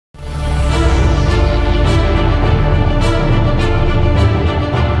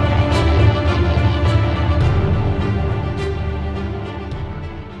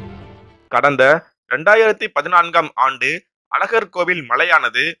கடந்த 2014ஆம் ஆண்டு அழகர் கோவில்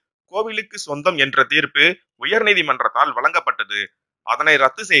மலையானது கோவிலுக்கு சொந்தம் என்ற தீர்ப்பு உயர்நீதிமன்றத்தால் வழங்கப்பட்டது. அதனை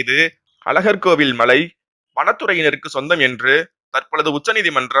ரத்து செய்து அழகர் கோவில் மலை வனத்துறையினருக்கு சொந்தம் என்று தற்பொழுது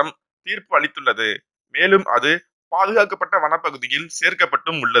உச்சநீதிமன்றம் தீர்ப்பு அளித்துள்ளது. மேலும் அது பாதுகாக்கப்பட்ட வனப்பகுதியில்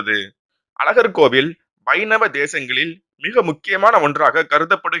சேர்க்கப்பட்டும் உள்ளது. அழகர் கோவில் வைணவ தேசங்களில் மிக முக்கியமான ஒன்றாக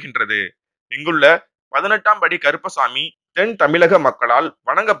கருதப்படுகின்றது. இங்குள்ள 18ஆம் படி கருப்பசாமி தென் தமிழக மக்களால்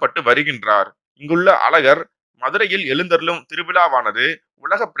வணங்கப்பட்டு வருகின்றார். இங்குள்ள அழகர் மதுரையில் எழுந்தருளும் திருவிழாவானது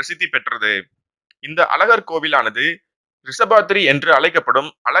உலக பிரசித்தி பெற்றது. இந்த அழகர் கோவிலானது ரிஷபாத்ரி என்று அழைக்கப்படும்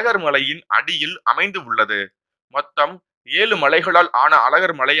அழகர் மலையின் அடியில் அமைந்து உள்ளது. மொத்தம் 7 மலைகளால் ஆன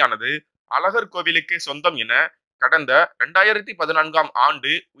அழகர் மலையானது அழகர் கோவிலுக்கு சொந்தம் என கடந்த 2014ஆம்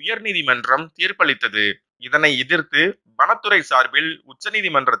ஆண்டு உயர்நீதிமன்றம் தீர்ப்பளித்தது. இதனை எதிர்த்து வனத்துறை சார்பில்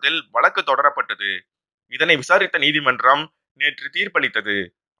உச்சநீதிமன்றத்தில் வழக்கு தொடரப்பட்டது. இதனை விசாரித்த நீதிமன்றம் நேற்று தீர்ப்பளித்தது.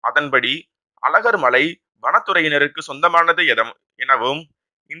 அதன்படி அழகர் மலை வனத்துறையினருக்கு சொந்தமானது எனவும்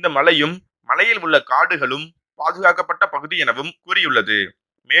இந்த மலையும் மலையில் உள்ள காடுகளும் பாதுகாக்கப்பட்ட பகுதி எனவும் கூறியுள்ளது.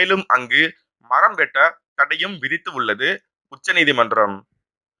 மேலும் அங்கு மரம் வெட்ட தடையும் விதித்து உள்ளது உச்சநீதிமன்றம்.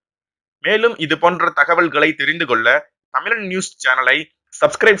 மேலும் இது போன்ற தகவல்களை தெரிந்து கொள்ள தமிழன் நியூஸ் சேனலை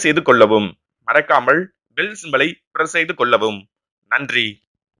சப்ஸ்கிரைப் செய்து கொள்ளவும், மறக்காமல் பெல் சிம்பலை பிரஸ் செய்து கொள்ளவும். நன்றி.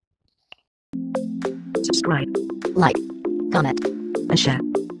 Subscribe, like, comment, and share.